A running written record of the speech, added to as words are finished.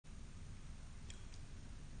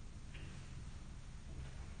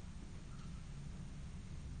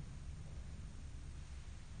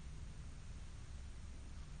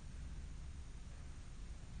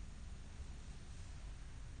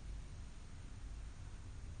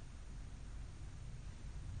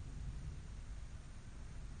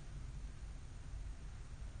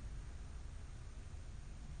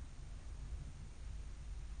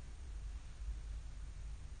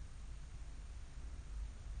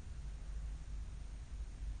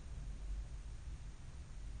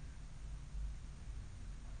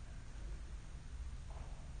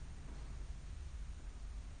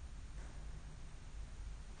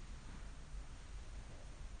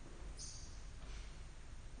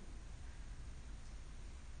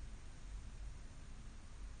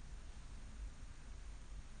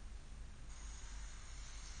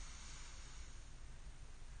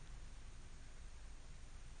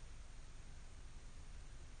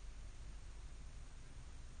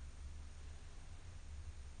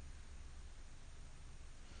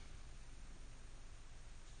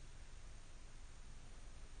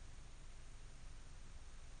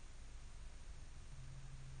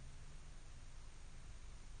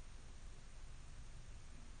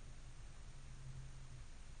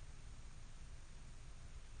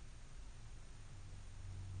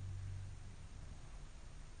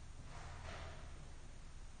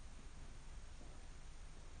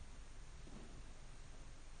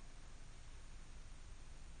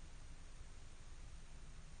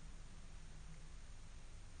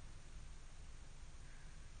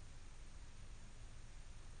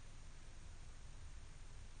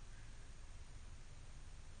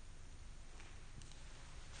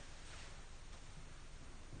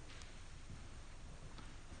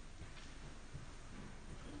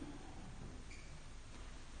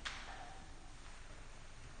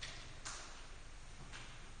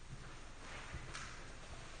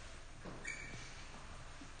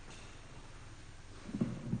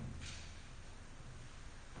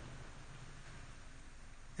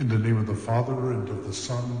In the name of the Father, and of the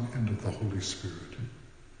Son, and of the Holy Spirit.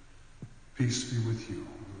 Peace be with you.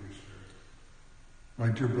 My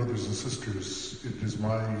dear brothers and sisters, it is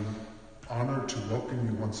my honor to welcome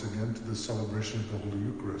you once again to this celebration of the Holy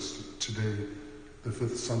Eucharist. Today, the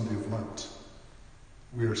fifth Sunday of Lent.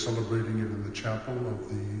 We are celebrating it in the chapel of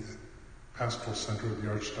the Pastoral Center of the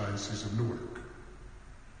Archdiocese of Newark.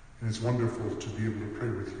 And it's wonderful to be able to pray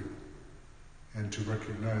with you and to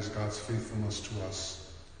recognize God's faithfulness to us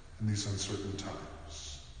in these uncertain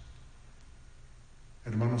times.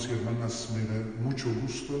 Hermanos y hermanas, me da mucho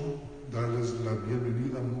gusto darles la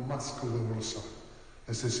bienvenida más calurosa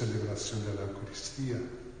a esta celebración de la Eucaristía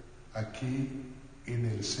aquí en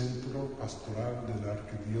el Centro Pastoral de la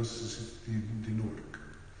Archdiocese de Newark.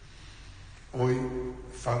 Hoy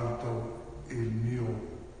falta el mío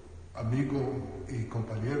amigo y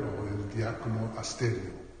compañero, el diácono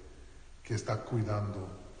Asterio, que está cuidando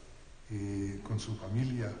con su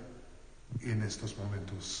familia en estos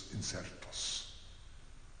momentos inciertos.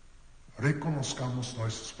 Reconozcamos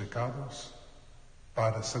nuestros pecados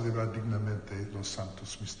para celebrar dignamente los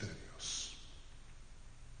santos misterios.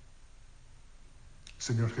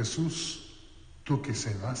 Señor Jesús, tú que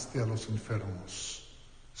sanaste a los enfermos,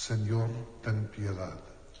 Señor, ten piedad.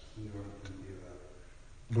 Señor, ten piedad.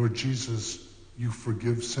 Lord Jesus, you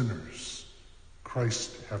forgive sinners.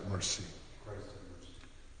 Christ, have mercy. Christ, have mercy.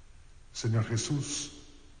 Señor Jesús,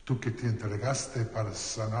 tú que te entregaste para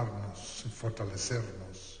sanarnos y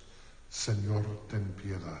fortalecernos, Señor, ten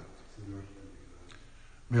piedad. Señor, ten piedad.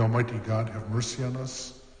 May Almighty God have mercy on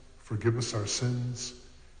us, forgive us our sins,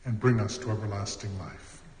 and bring us to everlasting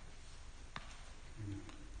life.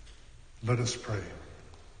 Let us pray.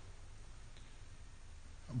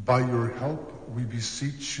 By your help, we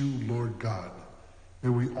beseech you, Lord God, may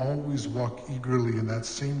we always walk eagerly in that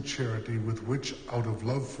same charity with which, out of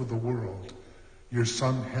love for the world, your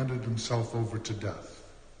Son handed himself over to death.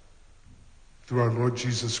 Through our Lord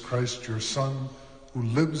Jesus Christ, your Son, who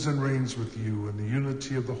lives and reigns with you in the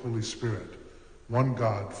unity of the Holy Spirit, one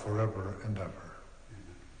God forever and ever.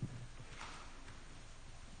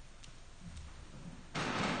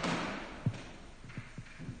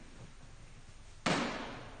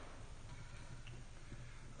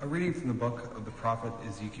 A reading from the book of the prophet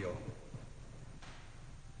Ezekiel.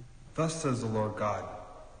 Thus says the Lord God,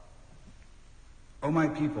 O my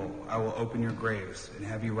people, I will open your graves and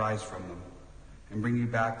have you rise from them, and bring you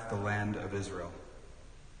back to the land of Israel.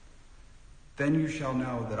 Then you shall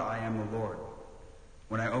know that I am the Lord,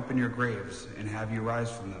 when I open your graves and have you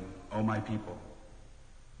rise from them, O my people.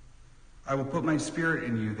 I will put my spirit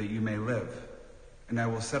in you that you may live, and I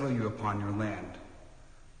will settle you upon your land.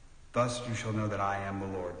 Thus you shall know that I am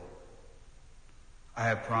the Lord. I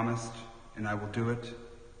have promised, and I will do it,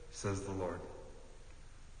 says the Lord.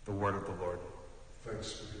 The word of the Lord.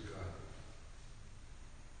 Thanks be to God.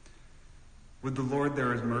 With the Lord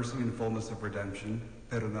there is mercy and fullness of redemption.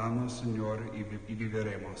 Perdónanos, Señor, y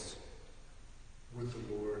viviremos. With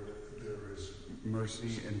the Lord there is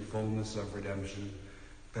mercy and fullness of redemption.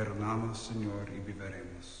 Perdónanos, Señor, y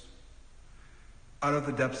viviremos. Out of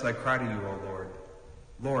the depths I cry to you, O Lord.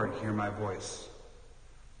 Lord, hear my voice.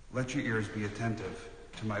 Let your ears be attentive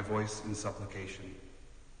to my voice in supplication.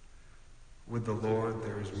 With the Lord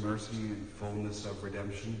there is mercy and fullness of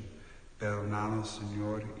redemption. Perdónanos,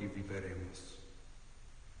 Señor, y viviremos.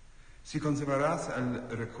 Si conservarás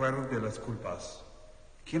el recuerdo de las culpas,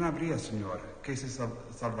 ¿quién habría, Señor, que se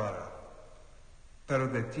salvara? Pero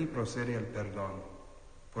de ti procede el perdón.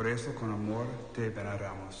 Por eso con amor te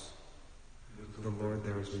veneramos. With the Lord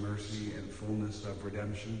there is mercy and fullness of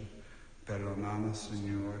redemption. Perdónanos,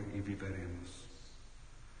 Señor, y viviremos.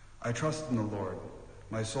 I trust in the Lord.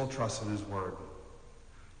 My soul trusts in his word.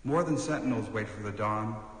 More than sentinels wait for the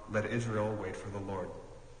dawn, let Israel wait for the Lord.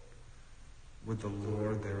 With the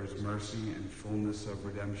Lord there is mercy and fullness of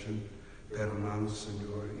redemption. Perdónanos,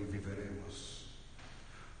 Señor, y viviremos.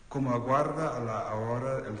 Como aguarda a la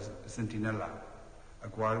hora el centinela,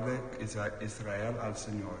 aguarde Israel al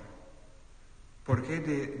Señor. Porque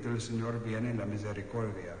del Señor viene la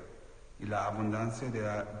misericordia y la abundancia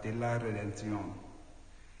de la redención,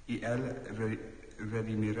 y Él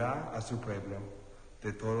redimirá a su pueblo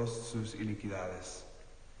de todas sus iniquidades.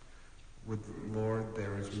 With the Lord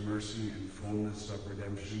there is mercy and fullness of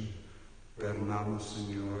redemption. Perdónanos,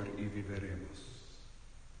 Señor, y viviremos.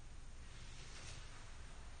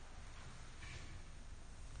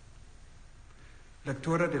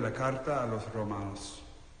 Lectura de la carta a los Romanos.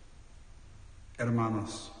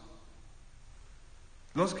 Hermanos,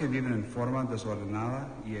 los que viven en forma desordenada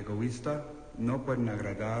y egoísta no pueden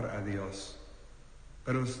agradar a Dios.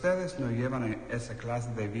 Pero ustedes no llevan esa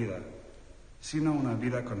clase de vida, sino una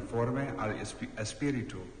vida conforme al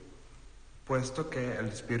Espíritu, puesto que el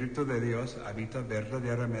Espíritu de Dios habita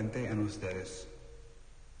verdaderamente en ustedes.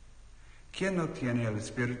 Quien no tiene el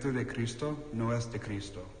Espíritu de Cristo no es de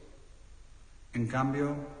Cristo. En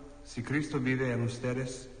cambio, si Cristo vive en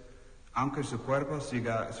ustedes, aunque su cuerpo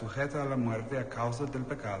siga sujeto a la muerte a causa del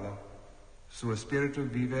pecado, su espíritu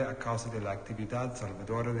vive a causa de la actividad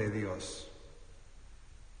salvadora de Dios.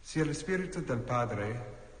 Si el Espíritu del Padre,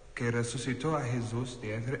 que resucitó a Jesús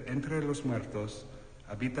de entre los muertos,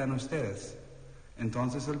 habita en ustedes,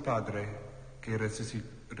 entonces el Padre, que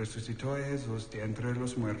resucitó a Jesús de entre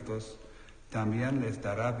los muertos, también les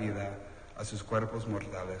dará vida a sus cuerpos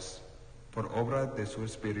mortales, por obra de su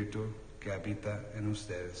Espíritu que habita en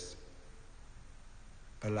ustedes.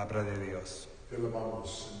 Palabra de Dios. Te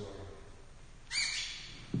alabamos, Señor.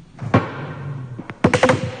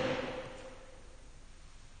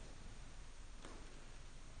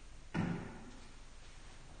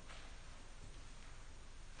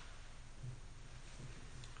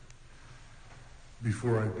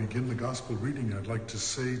 Before I begin the gospel reading, I'd like to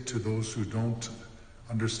say to those who don't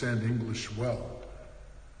understand English well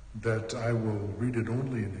that I will read it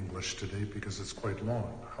only in English today because it's quite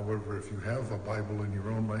long. However, if you have a Bible in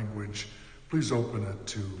your own language, please open it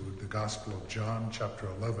to the Gospel of John, chapter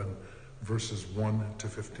 11, verses 1 to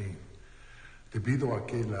 15. Debido a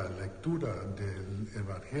que la lectura del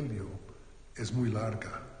Evangelio es muy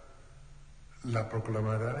larga, la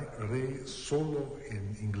proclamaré solo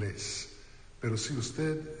en inglés. Pero si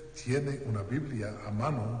usted tiene una Biblia a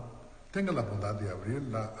mano, tenga la bondad de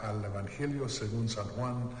abrirla al Evangelio según San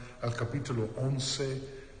Juan, al capítulo 11,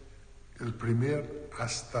 el primer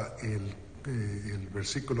hasta el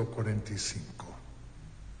versículo 45.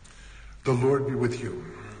 The Lord be with you.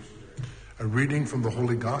 A reading from the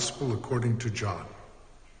Holy Gospel according to John.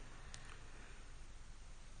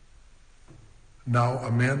 Now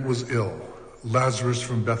a man was ill, Lazarus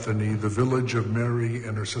from Bethany, the village of Mary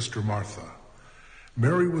and her sister Martha.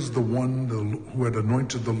 Mary was the one who had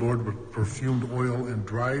anointed the Lord with perfumed oil and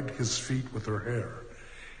dried his feet with her hair.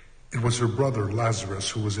 It was her brother Lazarus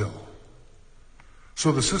who was ill.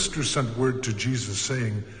 So the sisters sent word to Jesus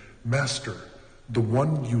saying, "Master, the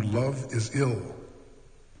one you love is ill."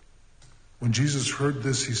 When Jesus heard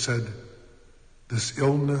this, he said, "This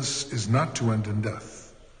illness is not to end in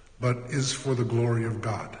death, but is for the glory of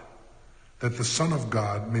God, that the Son of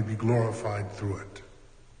God may be glorified through it."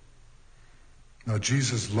 Now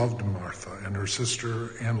Jesus loved Martha and her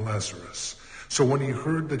sister and Lazarus. So when he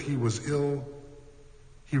heard that he was ill,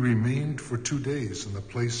 he remained for 2 days in the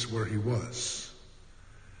place where he was.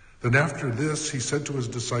 Then after this, he said to his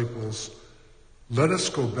disciples, "Let us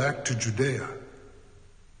go back to Judea."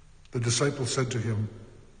 The disciples said to him,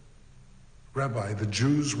 "Rabbi, the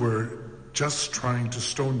Jews were just trying to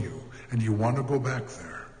stone you, and you want to go back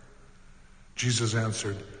there?" Jesus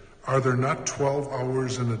answered, "Are there not 12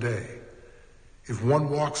 hours in a day? If one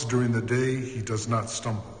walks during the day, he does not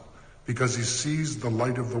stumble, because he sees the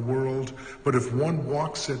light of the world. But if one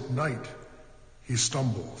walks at night, he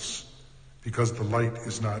stumbles, because the light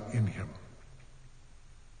is not in him."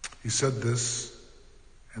 He said this,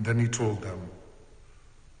 and then he told them,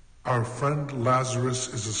 "Our friend Lazarus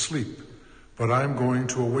is asleep, but I am going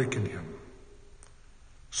to awaken him."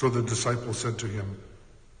 So the disciples said to him,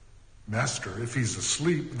 "Master, if he's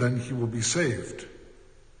asleep, then he will be saved."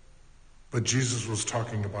 But Jesus was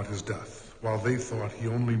talking about his death, while they thought he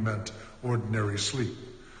only meant ordinary sleep.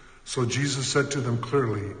 So Jesus said to them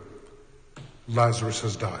clearly, "Lazarus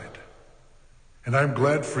has died. And I am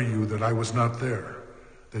glad for you that I was not there,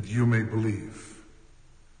 that you may believe.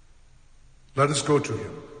 Let us go to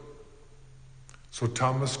him." So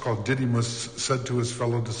Thomas, called Didymus, said to his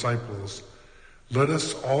fellow disciples, "Let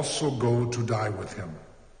us also go to die with him."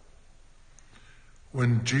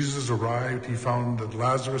 When Jesus arrived, he found that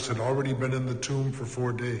Lazarus had already been in the tomb for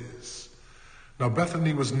 4 days. Now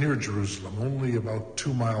Bethany was near Jerusalem, only about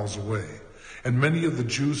 2 miles away, and many of the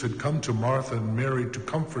Jews had come to Martha and Mary to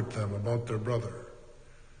comfort them about their brother.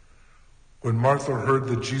 When Martha heard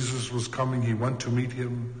that Jesus was coming, he went to meet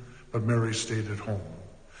him, but Mary stayed at home.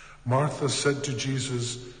 Martha said to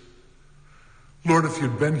Jesus, "Lord, if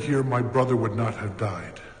you'd been here, my brother would not have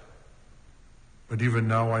died. But even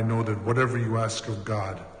now I know that whatever you ask of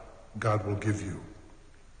God, God will give you."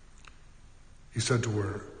 He said to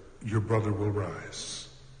her, "Your brother will rise."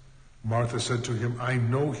 Martha said to him, "I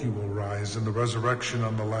know he will rise in the resurrection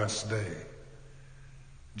on the last day."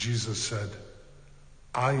 Jesus said,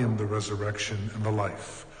 "I am the resurrection and the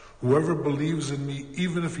life. Whoever believes in me,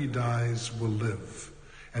 even if he dies, will live.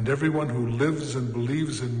 And everyone who lives and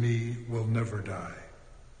believes in me will never die."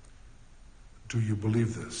 Do you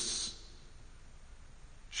believe this?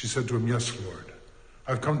 She said to him, "Yes, Lord.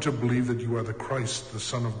 I've come to believe that you are the Christ, the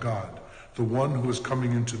Son of God, the one who is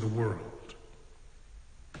coming into the world."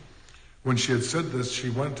 When she had said this, she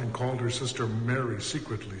went and called her sister Mary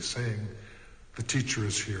secretly, saying, "The teacher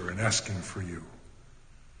is here and asking for you."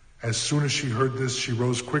 As soon as she heard this, she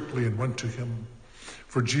rose quickly and went to him.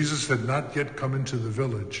 For Jesus had not yet come into the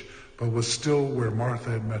village, but was still where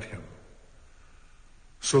Martha had met him.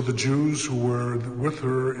 So the Jews who were with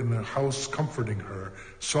her in the house comforting her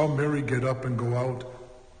saw Mary get up and go out.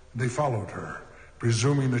 They followed her,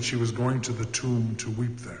 presuming that she was going to the tomb to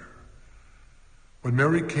weep there. When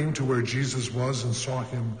Mary came to where Jesus was and saw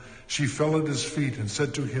him, she fell at his feet and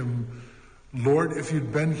said to him, "Lord, if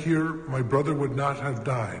you'd been here, my brother would not have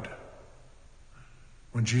died."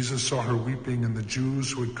 When Jesus saw her weeping and the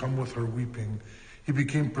Jews who had come with her weeping, he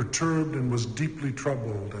became perturbed and was deeply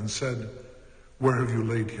troubled and said, "Where have you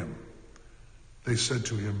laid him?" They said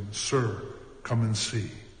to him, "Sir, come and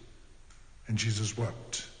see." And Jesus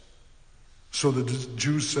wept. So the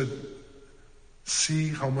Jews said, "See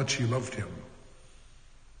how much he loved him."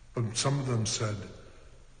 But some of them said,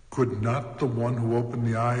 "Could not the one who opened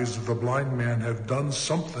the eyes of the blind man have done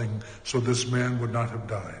something so this man would not have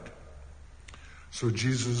died?" So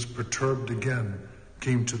Jesus, perturbed again,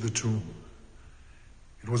 came to the tomb.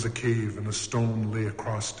 It was a cave and a stone lay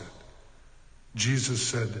across it. Jesus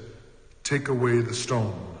said, "Take away the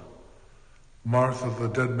stone." Martha, the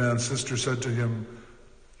dead man's sister, said to him,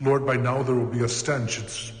 "Lord, by now there will be a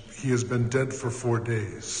stench. He has been dead for 4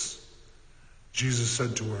 days." Jesus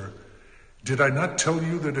said to her, "Did I not tell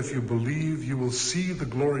you that if you believe, you will see the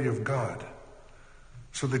glory of God?"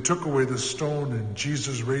 So they took away the stone, and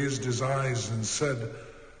Jesus raised his eyes and said,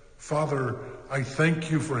 "Father, I thank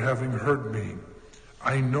you for having heard me.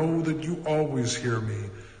 I know that you always hear me,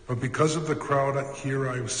 but because of the crowd here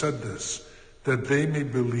I have said this, that they may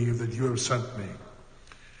believe that you have sent me."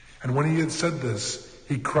 And when he had said this,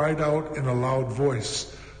 he cried out in a loud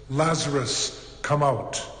voice, "Lazarus, come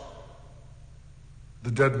out."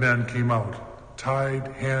 The dead man came out, tied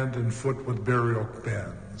hand and foot with burial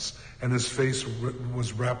bands, and his face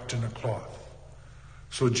was wrapped in a cloth.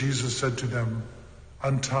 So Jesus said to them,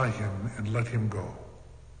 "Untie him and let him go."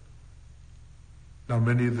 Now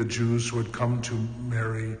many of the Jews who had come to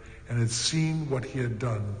Mary and had seen what he had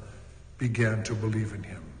done began to believe in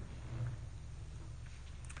him.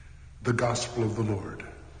 The Gospel of the Lord.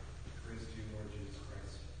 Praise to you, Lord Jesus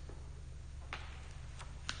Christ.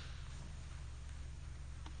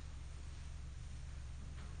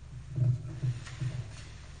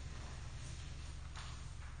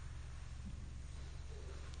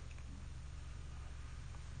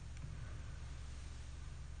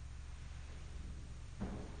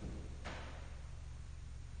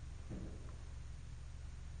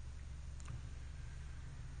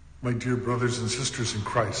 My dear brothers and sisters in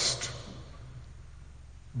Christ,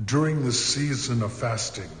 during this season of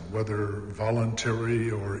fasting, whether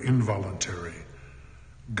voluntary or involuntary,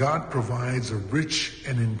 God provides a rich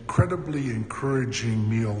and incredibly encouraging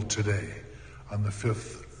meal today on the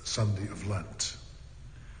 5th Sunday of Lent.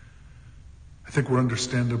 I think we're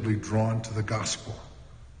understandably drawn to the gospel,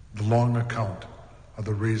 the long account of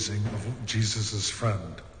the raising of Jesus'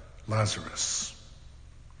 friend, Lazarus.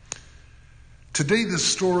 Today, this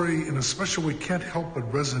story, in a special way, can't help but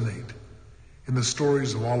resonate in the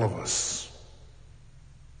stories of all of us.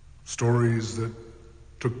 Stories that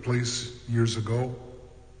took place years ago,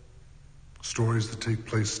 stories that take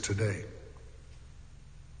place today.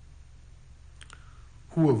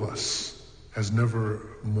 Who of us has never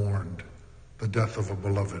mourned the death of a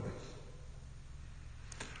beloved?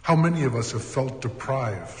 How many of us have felt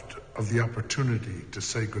deprived of the opportunity to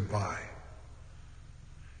say goodbye?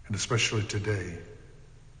 And especially today,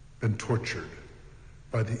 been tortured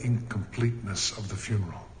by the incompleteness of the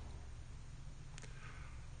funeral.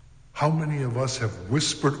 How many of us have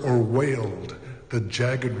whispered or wailed the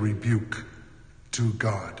jagged rebuke to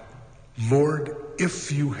God, "Lord,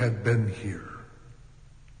 if you had been here."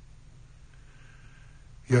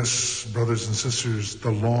 Yes, brothers and sisters,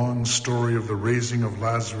 the long story of the raising of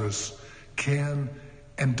Lazarus can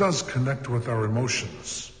and does connect with our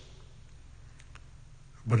emotions.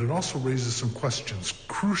 But it also raises some questions,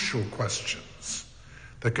 crucial questions,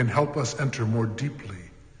 that can help us enter more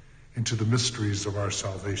deeply into the mysteries of our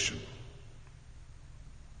salvation.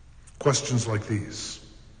 Questions like these.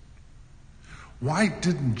 Why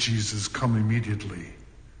didn't Jesus come immediately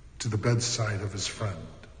to the bedside of his friend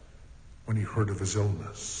when he heard of his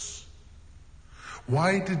illness?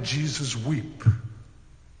 Why did Jesus weep?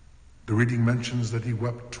 The reading mentions that he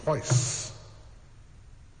wept twice.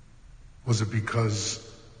 Was it because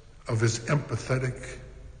of his empathetic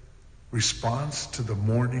response to the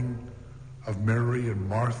mourning of Mary and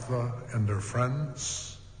Martha and their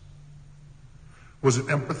friends? Was it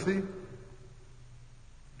empathy?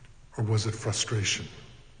 Or was it frustration?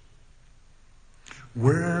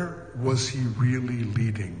 Where was he really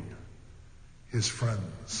leading his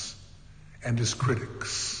friends and his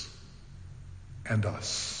critics and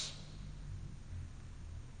us?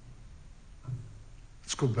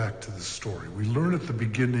 Let's go back to the story. We learn at the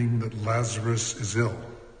beginning that Lazarus is ill.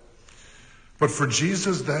 But for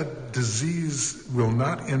Jesus, that disease will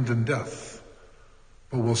not end in death,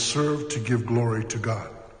 but will serve to give glory to God.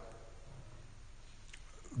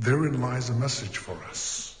 Therein lies a message for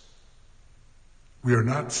us. We are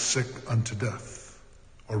not sick unto death,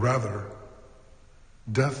 or rather,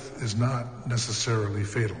 death is not necessarily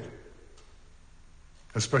fatal,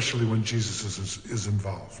 especially when Jesus is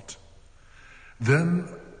involved. Then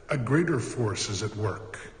a greater force is at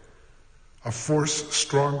work, a force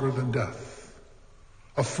stronger than death,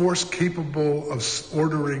 a force capable of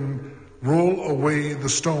ordering, roll away the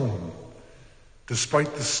stone,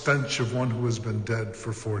 despite the stench of one who has been dead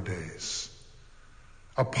for 4 days.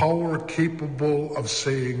 A power capable of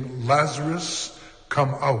saying, Lazarus,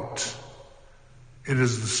 come out. It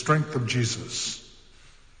is the strength of Jesus,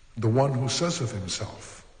 the one who says of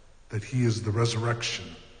himself that he is the resurrection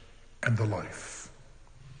and the life.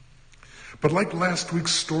 But like last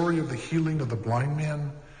week's story of the healing of the blind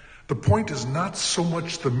man, the point is not so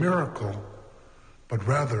much the miracle, but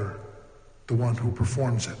rather the one who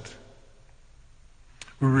performs it.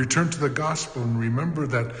 We return to the gospel and remember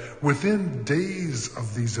that within days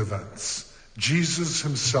of these events, Jesus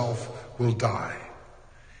himself will die.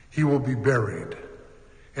 He will be buried,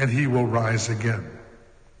 and he will rise again.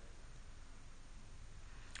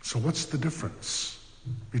 So what's the difference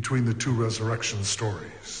between the two resurrection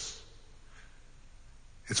stories?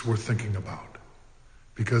 It's worth thinking about,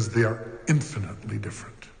 because they are infinitely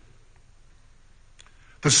different.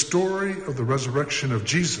 The story of the resurrection of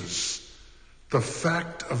Jesus, the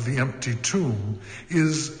fact of the empty tomb,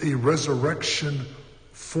 is a resurrection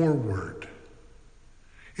forward.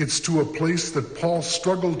 It's to a place that Paul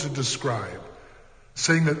struggled to describe,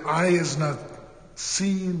 saying that eye is not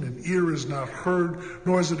seen and ear is not heard,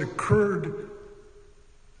 nor has it occurred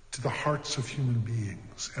to the hearts of human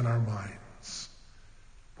beings and our minds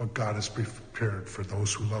what God has prepared for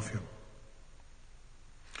those who love him.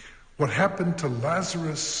 What happened to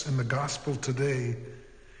Lazarus in the gospel today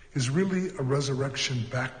is really a resurrection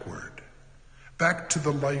backward, back to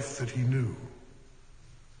the life that he knew.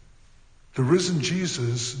 The risen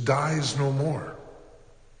Jesus dies no more.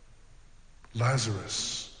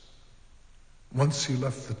 Lazarus, once he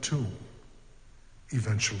left the tomb,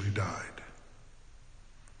 eventually died.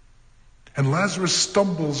 And Lazarus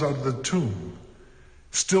stumbles out of the tomb,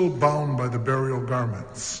 still bound by the burial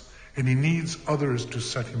garments, and he needs others to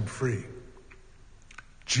set him free.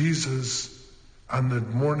 Jesus, on the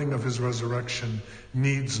morning of his resurrection,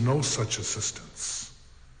 needs no such assistance.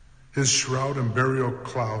 His shroud and burial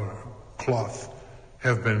cloth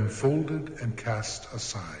have been folded and cast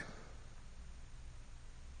aside.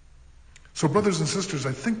 So, brothers and sisters,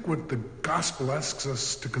 I think what the gospel asks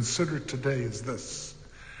us to consider today is this.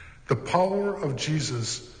 The power of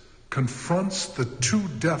Jesus confronts the two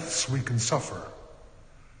deaths we can suffer.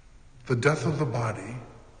 The death of the body,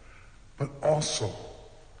 but also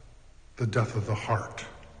the death of the heart.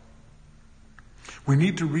 We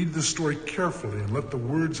need to read this story carefully and let the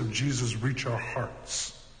words of Jesus reach our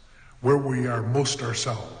hearts, where we are most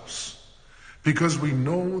ourselves, because we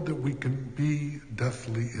know that we can be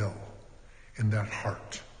deathly ill in that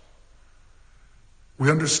heart. We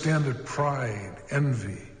understand that pride,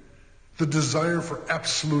 envy, the desire for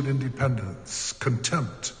absolute independence,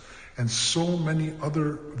 contempt, and so many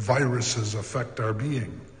other viruses affect our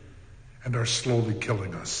being and are slowly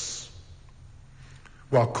killing us.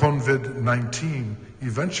 While COVID-19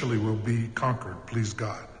 eventually will be conquered, please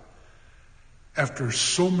God. After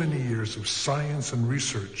so many years of science and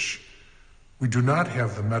research, we do not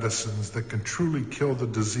have the medicines that can truly kill the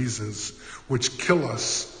diseases which kill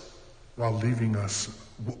us while leaving us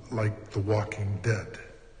like the walking dead.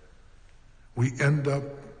 We end up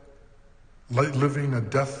living a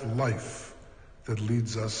death life that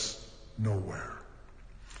leads us nowhere.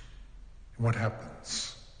 And what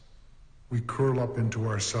happens? We curl up into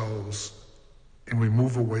ourselves and we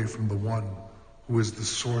move away from the one who is the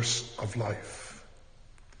source of life.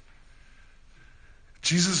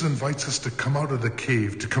 Jesus invites us to come out of the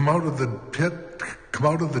cave, to come out of the pit, come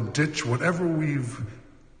out of the ditch, whatever we've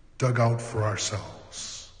dug out for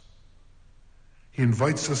ourselves. He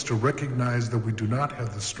invites us to recognize that we do not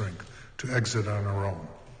have the strength to exit on our own.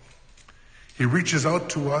 He reaches out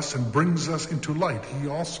to us and brings us into light. He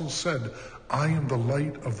also said, I am the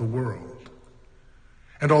light of the world.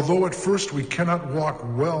 And although at first we cannot walk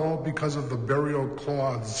well because of the burial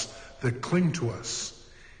cloths that cling to us,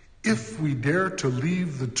 if we dare to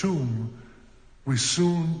leave the tomb, we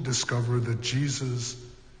soon discover that Jesus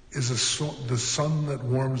is the sun that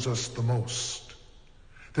warms us the most,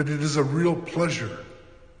 that it is a real pleasure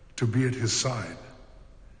to be at his side,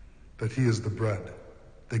 that he is the bread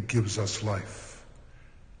that gives us life,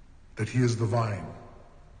 that he is the vine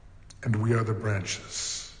and we are the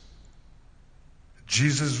branches.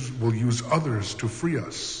 Jesus will use others to free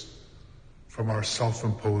us from our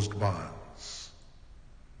self-imposed bonds.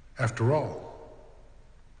 After all,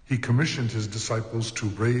 he commissioned his disciples to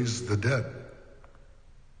raise the dead,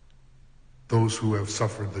 those who have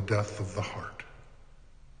suffered the death of the heart.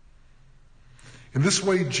 In this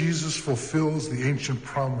way, Jesus fulfills the ancient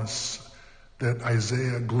promise that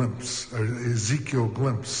Ezekiel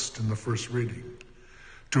glimpsed in the first reading,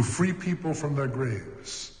 to free people from their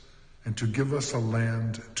graves and to give us a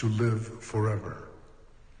land to live forever.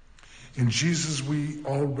 In Jesus, we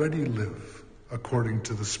already live according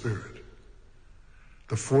to the Spirit.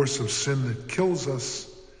 The force of sin that kills us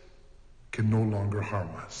can no longer harm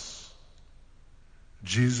us.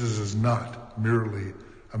 Jesus is not merely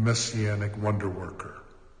a messianic wonder worker.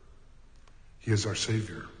 He is our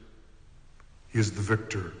Savior. He is the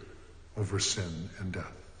victor over sin and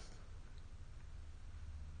death.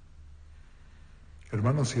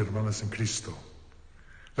 Hermanos y hermanas en Cristo,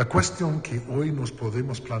 la cuestión que hoy nos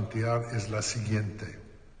podemos plantear es la siguiente.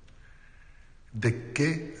 ¿De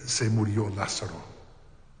qué se murió Lázaro?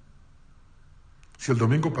 Si el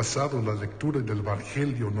domingo pasado la lectura del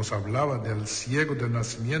Evangelio nos hablaba del ciego del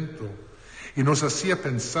nacimiento y nos hacía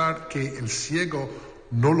pensar que el ciego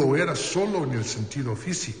no lo era solo en el sentido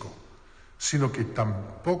físico, sino que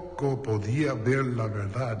tampoco podía ver la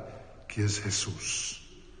verdad que es Jesús.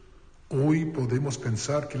 Hoy podemos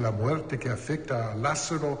pensar que la muerte que afecta a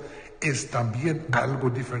Lázaro es también algo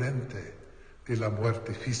diferente de la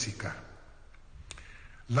muerte física.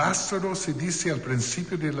 Lázaro, se dice al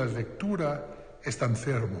principio de la lectura, está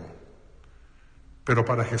enfermo, pero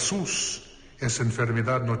para Jesús esa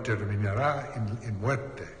enfermedad no terminará en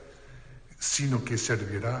muerte, sino que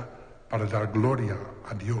servirá para dar gloria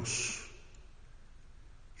a Dios.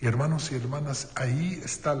 Y hermanos y hermanas, ahí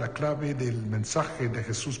está la clave del mensaje de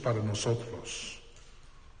Jesús para nosotros.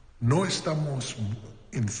 No estamos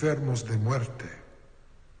enfermos de muerte,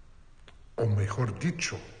 o mejor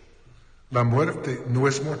dicho, la muerte no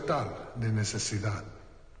es mortal de necesidad.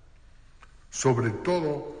 Sobre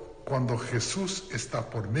todo cuando Jesús está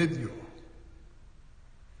por medio,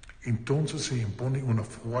 entonces se impone una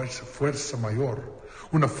fuerza mayor,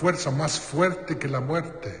 una fuerza más fuerte que la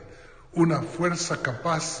muerte, una fuerza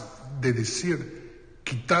capaz de decir,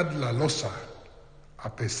 quitad la losa,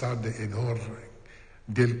 a pesar de hedor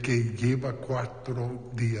del que lleva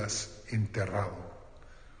 4 días enterrado.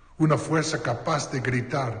 Una fuerza capaz de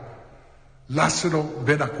gritar, Lázaro,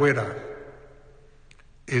 ven afuera.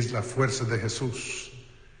 Es la fuerza de Jesús,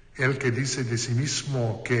 el que dice de sí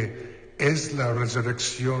mismo que es la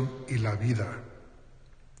resurrección y la vida.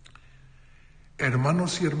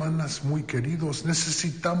 Hermanos y hermanas muy queridos,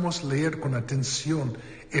 necesitamos leer con atención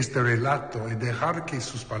este relato y dejar que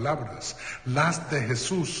sus palabras, las de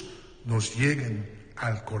Jesús, nos lleguen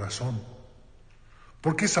al corazón.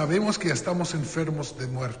 Porque sabemos que estamos enfermos de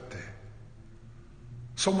muerte.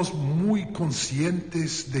 Somos muy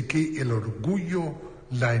conscientes de que el orgullo,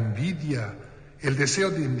 la envidia, el deseo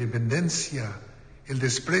de independencia, el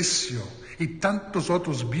desprecio y tantos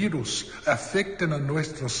otros virus afectan a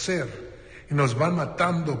nuestro ser y nos van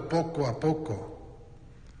matando poco a poco.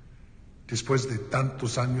 Después de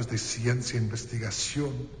tantos años de ciencia e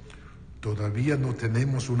investigación, todavía no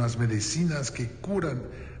tenemos unas medicinas que curan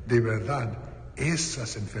de verdad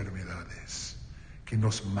esas enfermedades, que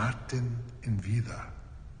nos maten en vida.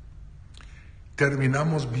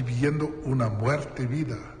 Terminamos viviendo una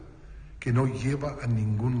muerte-vida que no lleva a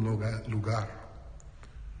ningún lugar.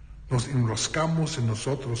 Nos enroscamos en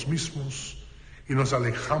nosotros mismos y nos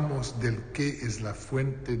alejamos del que es la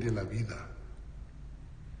fuente de la vida.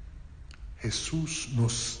 Jesús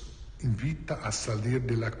nos invita a salir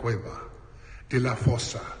de la cueva, de la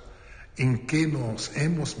fosa en que nos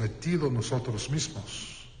hemos metido nosotros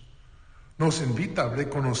mismos. Nos invita a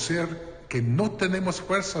reconocer que no tenemos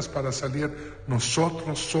fuerzas para salir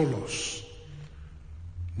nosotros solos.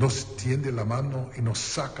 Nos tiende la mano y nos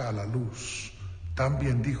saca a la luz.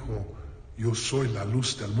 También dijo, yo soy la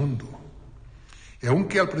luz del mundo. Y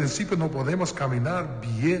aunque al principio no podemos caminar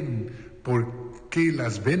bien porque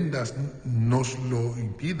las vendas nos lo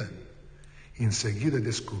impiden, Enseguida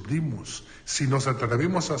descubrimos, si nos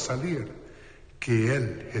atrevemos a salir, que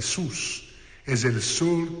Él, Jesús, es el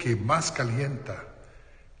sol que más calienta,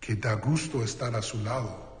 que da gusto estar a su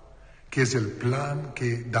lado, que es el plan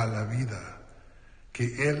que da la vida,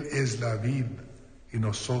 que Él es la vid y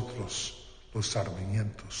nosotros los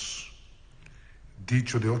sarmientos.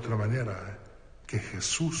 Dicho de otra manera, que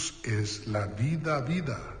Jesús es la vida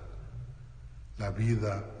viva.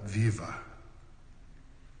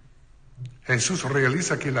 Jesús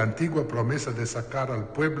realiza que la antigua promesa de sacar al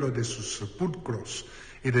pueblo de sus sepulcros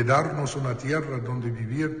y de darnos una tierra donde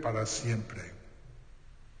vivir para siempre.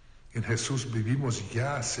 En Jesús vivimos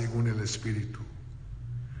ya según el Espíritu.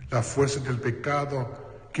 La fuerza del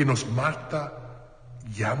pecado que nos mata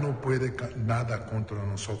ya no puede nada contra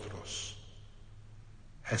nosotros.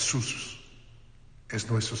 Jesús es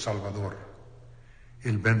nuestro Salvador,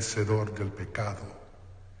 el vencedor del pecado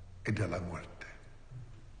y de la muerte.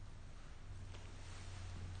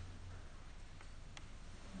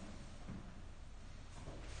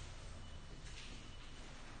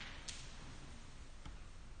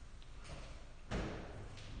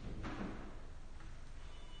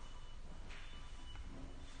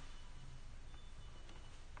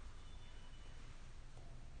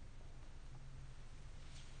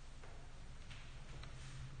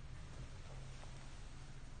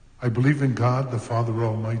 I believe in God, the Father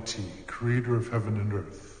Almighty, creator of heaven and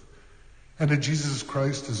earth, and in Jesus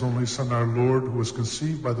Christ, his only Son, our Lord, who was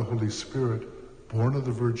conceived by the Holy Spirit, born of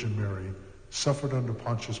the Virgin Mary, suffered under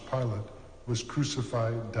Pontius Pilate, was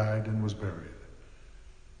crucified, died, and was buried.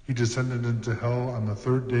 He descended into hell. On the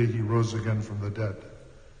third day he rose again from the dead.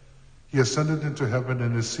 He ascended into heaven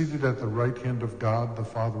and is seated at the right hand of God, the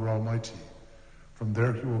Father Almighty. From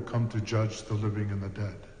there he will come to judge the living and the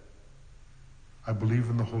dead. I believe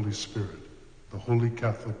in the Holy Spirit, the Holy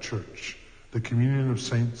Catholic Church, the communion of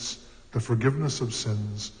saints, the forgiveness of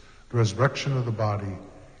sins, the resurrection of the body,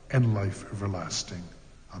 and life everlasting.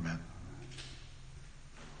 Amen.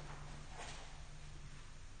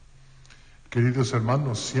 Queridos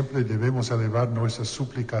hermanos, siempre debemos elevar nuestras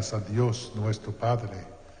súplicas a Dios, nuestro Padre,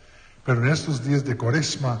 pero en estos días de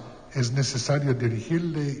Cuaresma es necesario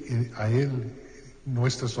dirigirle a Él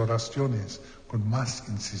nuestras oraciones con más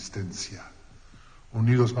insistencia,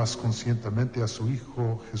 unidos más conscientemente a su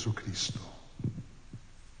Hijo Jesucristo.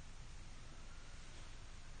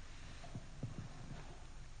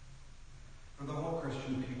 For the whole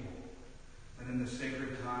Christian people, that in this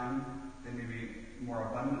sacred time they may be more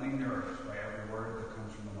abundantly nourished by every word that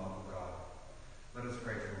comes from the mouth of God. Let us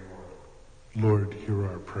pray to the Lord. Lord, hear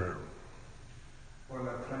our prayer. Por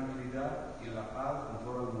la tranquilidad y la paz en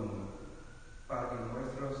todo el mundo, para que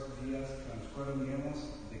nuestros días transcurran llenos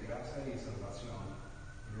de gracia y salvación.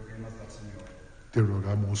 Roguemos al Señor. Te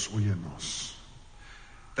rogamos, óyenos.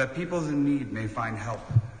 That peoples in need may find help,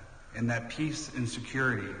 and that peace and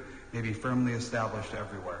security may be firmly established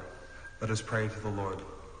everywhere. Let us pray to the Lord.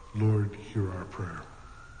 Lord, hear our prayer.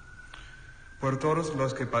 Por todos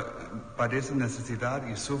los que padecen necesidad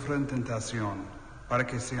y sufren tentación, para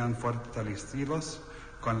que sean fortalecidos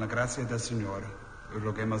con la gracia del Señor,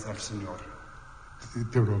 roguemos al Señor.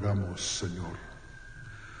 Te rogamos, Señor.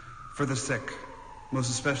 For the sick, most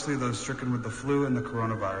especially those stricken with the flu and the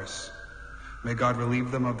coronavirus, may God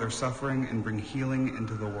relieve them of their suffering and bring healing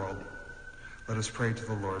into the world. Let us pray to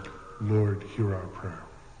the Lord. Lord, hear our prayer.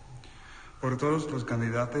 Por todos los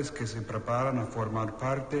candidatos que se preparan a formar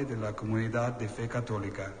parte de la comunidad de fe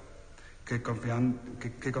católica, que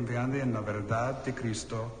confiando en la verdad de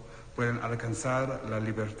Cristo pueden alcanzar la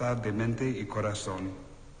libertad de mente y corazón.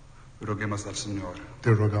 Roguemos al Señor.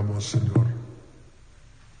 Te rogamos, Señor.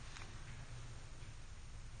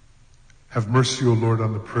 Have mercy, O Lord,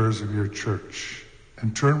 on the prayers of your church,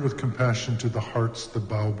 and turn with compassion to the hearts that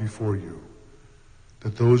bow before you,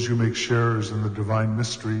 that those you make sharers in the divine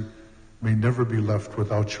mystery may never be left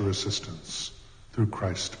without your assistance, through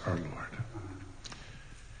Christ our Lord.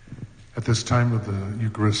 At this time of the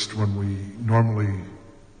Eucharist, when we normally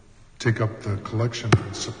take up the collection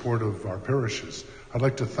in support of our parishes, I'd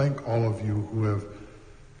like to thank all of you who have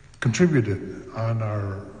contributed on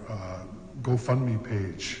our GoFundMe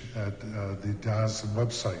page at the diocesan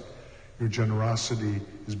website. Your generosity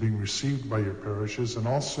is being received by your parishes, and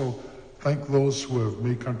also thank those who have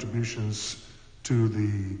made contributions to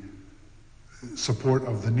the support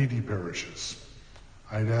of the needy parishes.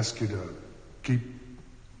 I'd ask you to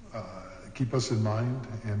keep us in mind,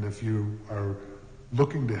 and if you are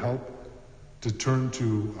looking to help, to turn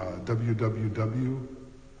to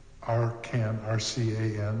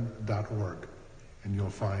www.rcan.org, and you'll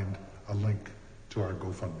find a link to our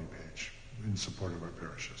GoFundMe page in support of our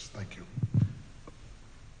parishes. Thank you.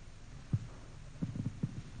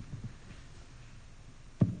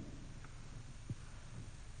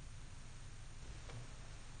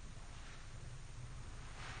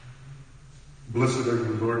 Blessed are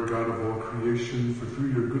you, Lord God of all creation, for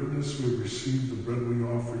through your goodness we have received the bread we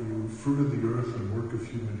offer you, fruit of the earth and work of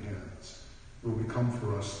human hands. It will become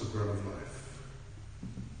for us the bread of life.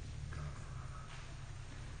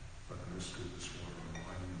 By the mystery of this water and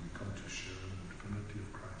wine, we come to share in the divinity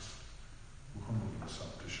of Christ, who humbled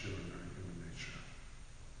himself to share in our human nature.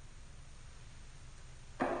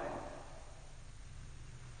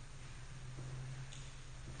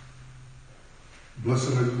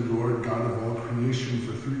 Blessed are you, Lord, God of all creation,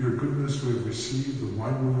 for through your goodness we have received the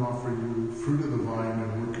wine we offer you, fruit of the vine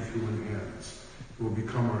and work of human hands. It will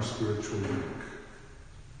become our spiritual drink.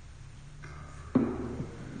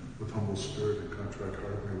 With humble spirit and contrite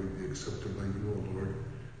heart may we be accepted by you, O Lord,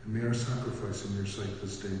 and may our sacrifice in your sight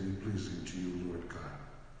this day be pleasing to you, Lord God.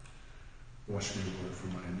 Wash me, Lord,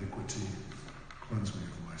 from my iniquity, cleanse me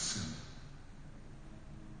of my sin.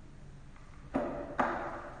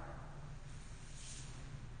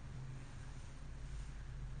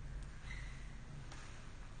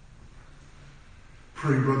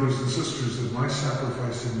 Pray, brothers and sisters, that my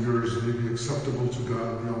sacrifice and yours may be acceptable to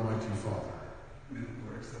God, the Almighty Father. May the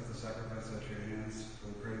Lord accept the sacrifice at your hands for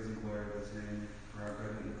the praise and glory of his name, for our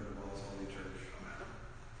good and the good of all his holy church. Amen.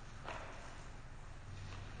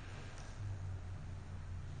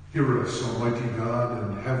 Hear us, Almighty God,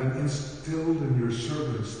 and having instilled in your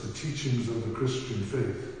servants the teachings of the Christian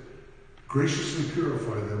faith, graciously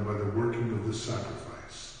purify them by the working of this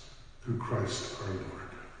sacrifice, through Christ our Lord.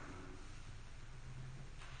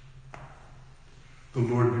 The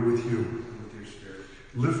Lord be with you. And with your spirit.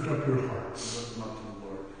 Lift up your hearts. Lift them up to the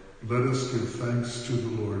Lord. Let us give thanks to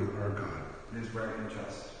the Lord our God. It is right and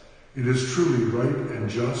just. It is truly right and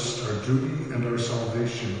just, our duty and our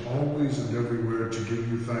salvation, always and everywhere to give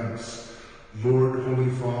you thanks, Lord, Holy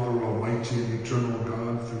Father, Almighty and eternal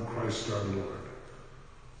God, through Christ our Lord.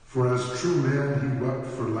 For as true man he wept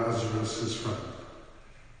for Lazarus his friend,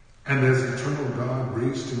 and as eternal God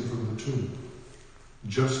raised him from the tomb.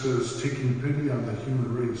 Just as, taking pity on the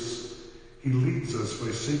human race, he leads us by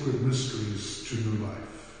sacred mysteries to new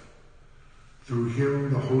life. Through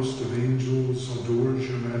him, the host of angels adores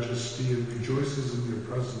your majesty and rejoices in your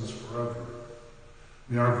presence forever.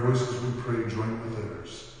 May our voices, we pray, join with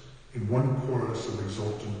theirs in one chorus of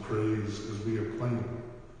exultant praise as we acclaim,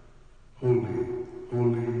 Holy,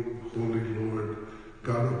 holy, holy Lord,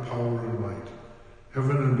 God of power and might,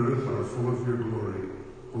 heaven and earth are full of your glory.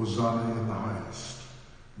 Hosanna in the highest.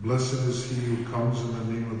 Blessed is he who comes in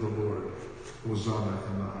the name of the Lord. Hosanna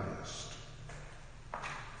in the highest.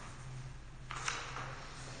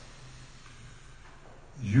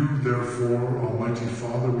 You, therefore, Almighty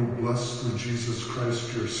Father, we bless through Jesus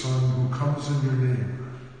Christ, your Son, who comes in your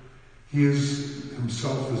name. He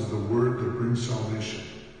himself is the word that brings salvation,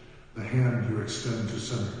 the hand you extend to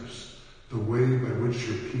sinners, the way by which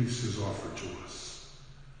your peace is offered to us.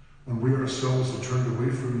 When we ourselves had turned away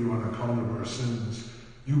from you on account of our sins,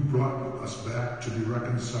 you brought us back to be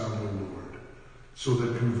reconciled, O Lord, so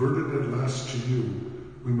that converted at last to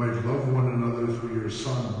you, we might love one another through your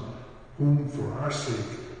Son, whom for our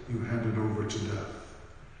sake you handed over to death.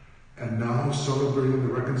 And now, celebrating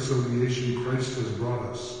the reconciliation Christ has brought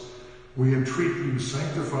us, we entreat you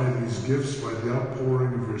sanctify these gifts by the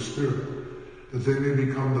outpouring of your Spirit, that they may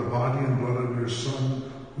become the body and blood of your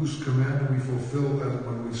Son, whose command we fulfill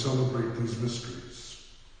when we celebrate these mysteries.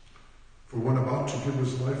 For when about to give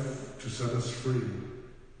his life to set us free,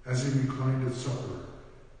 as he reclined at supper,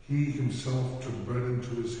 he himself took bread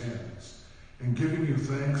into his hands, and giving you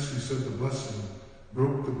thanks, he said the blessing,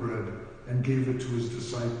 broke the bread, and gave it to his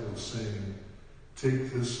disciples, saying,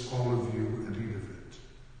 Take this, all of you, and eat of it.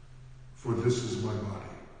 For this is my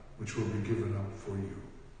body, which will be given up for you.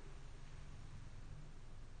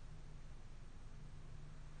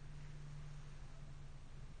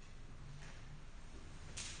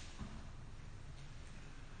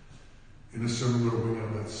 In a similar way,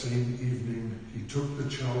 on that same evening, he took the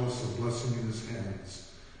chalice of blessing in his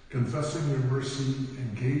hands, confessing your mercy,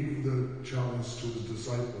 and gave the chalice to his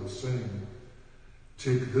disciples, saying,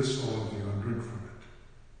 Take this, all of you, and drink from it.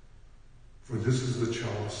 For this is the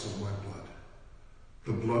chalice of my blood,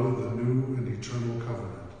 the blood of the new and eternal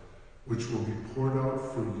covenant, which will be poured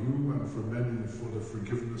out for you and for many for the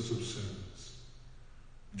forgiveness of sins.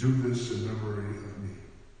 Do this in memory of me.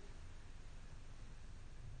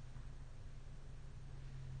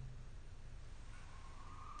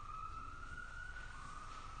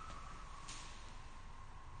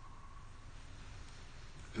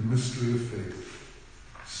 The mystery of faith.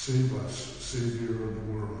 Save us, Savior of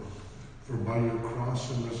the world, for by your cross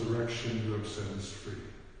and resurrection you have set us free.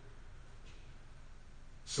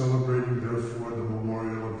 Celebrating, therefore, the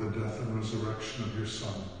memorial of the death and resurrection of your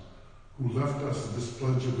Son, who left us this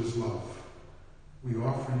pledge of his love, we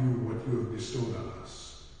offer you what you have bestowed on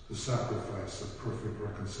us, the sacrifice of perfect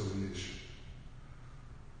reconciliation.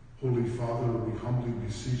 Holy Father, we humbly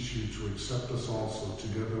beseech you to accept us also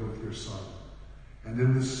together with your Son, and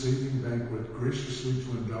in this saving banquet graciously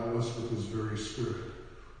to endow us with his very Spirit,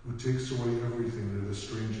 who takes away everything that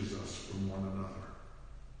estranges us from one another.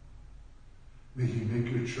 May he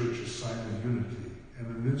make your church a sign of unity and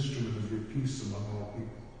an instrument of your peace among all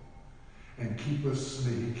people. And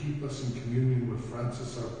may he keep us in communion with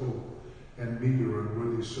Francis our Pope, and me, your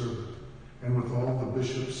unworthy servant, and with all the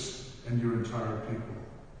bishops and your entire people.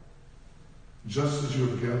 Just as you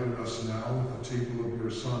have gathered us now at the table of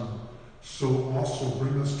your Son, so also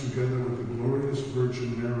bring us together with the glorious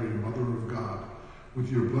Virgin Mary, Mother of God,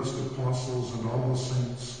 with your blessed apostles and all the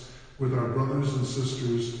saints, with our brothers and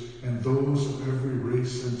sisters, and those of every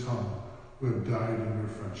race and tongue who have died in your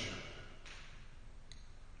friendship.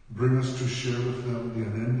 Bring us to share with them the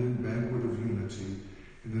unending banquet of unity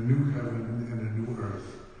in a new heaven and a new earth,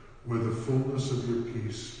 where the fullness of your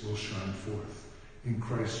peace will shine forth. In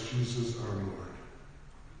Christ Jesus our Lord.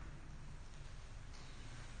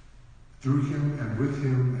 Through him and with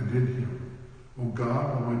him and in him, O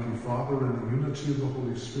God, Almighty Father, in the unity of the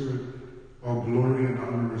Holy Spirit, all glory and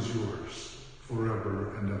honor is yours,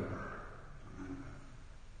 forever and ever.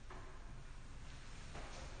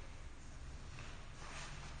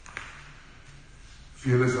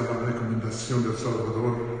 Fieles a la recomendación del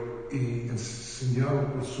Salvador y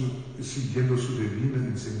siguiendo su divina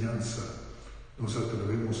enseñanza, nos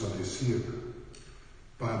atrevemos a decir: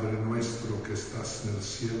 Padre nuestro que estás en el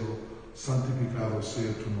cielo, santificado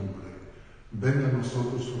sea tu nombre. Venga a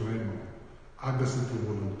nosotros tu reino. Hágase tu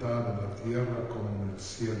voluntad en la tierra como en el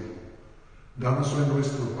cielo. Danos hoy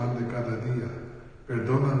nuestro pan de cada día.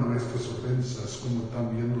 Perdona nuestras ofensas como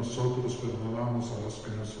también nosotros perdonamos a los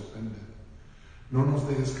que nos ofenden. No nos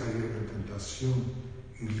dejes caer en tentación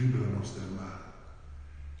y líbranos del mal.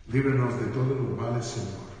 Líbranos de todos los males,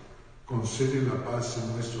 Señor. Concede la paz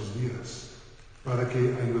en nuestros días, para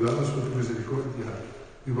que, ayudados por tu misericordia,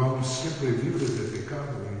 vivamos siempre libres de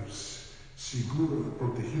pecado y seguros,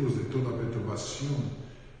 protegidos de toda perturbación,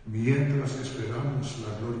 mientras esperamos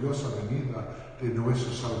la gloriosa venida de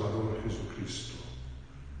nuestro Salvador Jesucristo.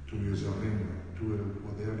 Tuyo es el reino, tuyo el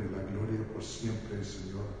poder y la gloria por siempre,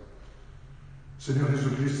 Señor. Señor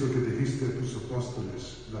Jesucristo, que dijiste a tus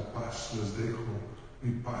apóstoles: la paz les dejo,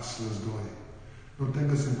 mi paz les doy. No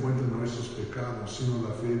tengas en cuenta nuestros pecados, sino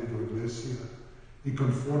la fe de tu Iglesia, y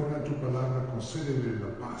conforme a tu palabra concédele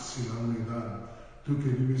la paz y la unidad, tú que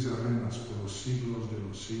vives y reinas por los siglos de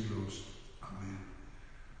los siglos. Amén.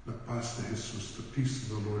 La paz de Jesús, the peace of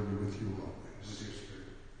the Lord be with you always. With your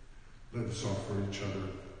spirit. Let us offer each other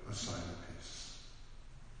a sign of peace.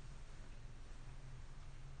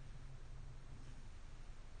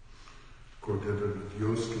 Cordero de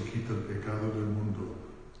Dios que quita el pecado del mundo,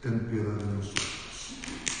 ten piedad de nosotros.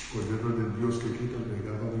 Cordero de Dios que quita el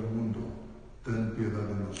pecado del mundo, ten piedad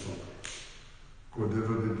de nosotros.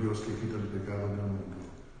 Cordero de Dios que quita el pecado del mundo,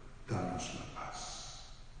 danos la paz.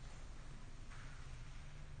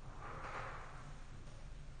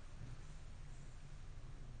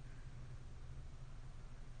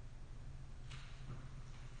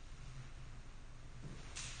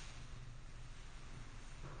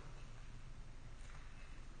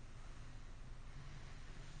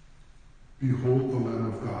 Behold the Lamb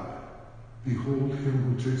of God. Behold him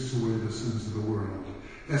who takes away the sins of the world.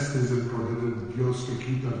 Este es el Cordero de Dios que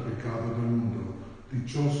quita el pecado del mundo.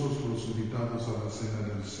 Dichosos los invitados a la cena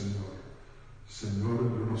del Señor. Señor,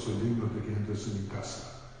 yo no soy digno de que entres en mi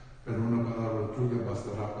casa, pero una palabra tuya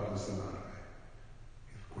bastará para sanarme.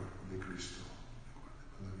 El cuerpo de Cristo,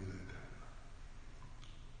 para la vida eterna.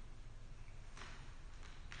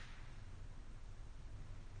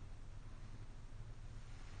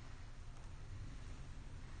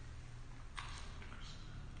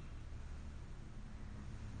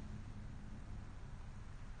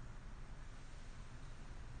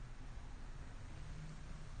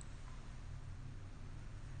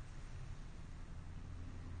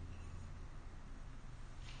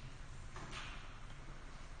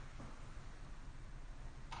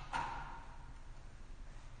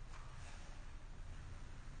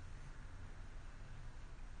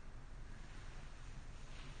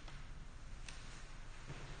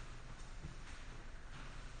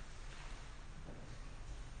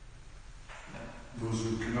 Those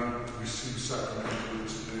who cannot receive sacramentally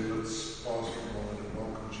today, let's pause for a moment and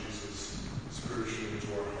welcome Jesus spiritually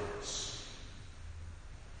into our hearts.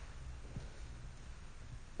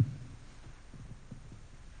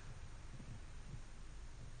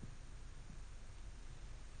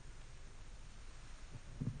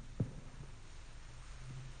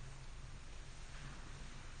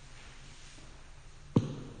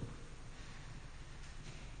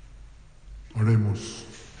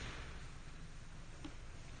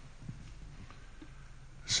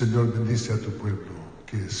 Señor, bendice a tu pueblo,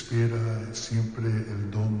 que espera siempre el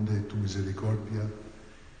don de tu misericordia,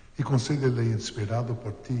 y concédele, inspirado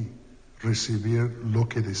por ti, recibir lo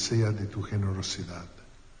que desea de tu generosidad.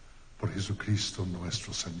 Por Jesucristo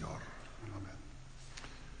nuestro Señor. Amen.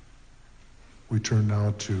 We turn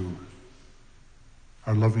now to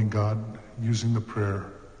our loving God, using the prayer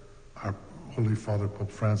our Holy Father Pope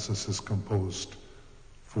Francis has composed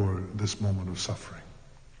for this moment of suffering.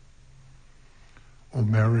 O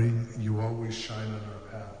Mary, you always shine on our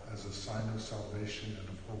path as a sign of salvation and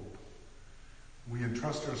of hope. We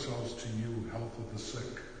entrust ourselves to you, health of the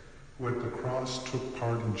sick, who at the cross took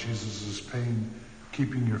part in Jesus' pain,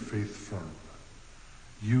 keeping your faith firm.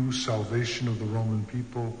 You, salvation of the Roman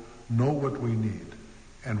people, know what we need,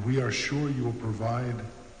 and we are sure you will provide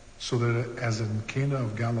so that, as in Cana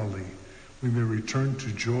of Galilee, we may return to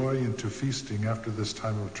joy and to feasting after this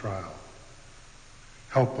time of trial.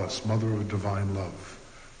 Help us, Mother of divine love,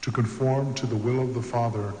 to conform to the will of the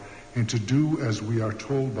Father and to do as we are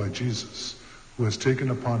told by Jesus, who has taken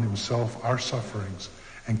upon himself our sufferings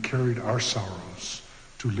and carried our sorrows,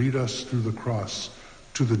 to lead us through the cross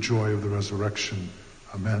to the joy of the resurrection.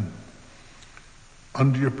 Amen.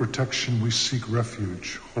 Under your protection we seek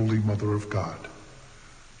refuge, Holy Mother of God.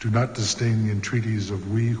 Do not disdain the entreaties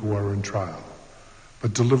of we who are in trial,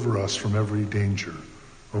 but deliver us from every danger,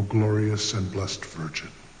 O glorious and blessed Virgin.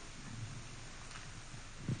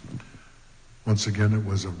 Once again, it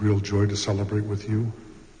was a real joy to celebrate with you.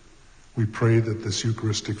 We pray that this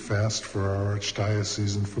Eucharistic fast for our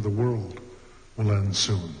Archdiocese and for the world will end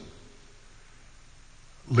soon.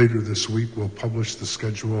 Later this week, we'll publish the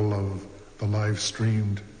schedule of the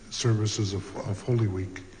live-streamed services of Holy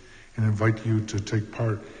Week and invite you to take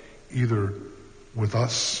part either with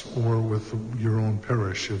us or with your own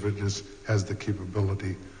parish if it has the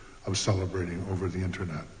capability of celebrating over the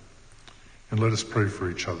internet. And let us pray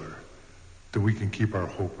for each other, that we can keep our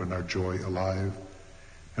hope and our joy alive,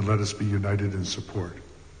 and let us be united in support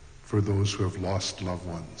for those who have lost loved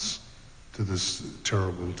ones to this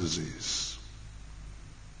terrible disease.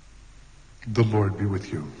 The Lord be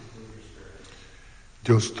with you.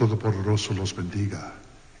 Dios Todopoderoso los bendiga,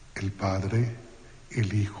 el Padre,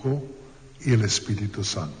 el Hijo, y el Espíritu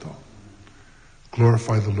Santo.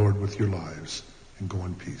 Glorify the Lord with your lives and go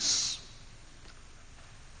in peace.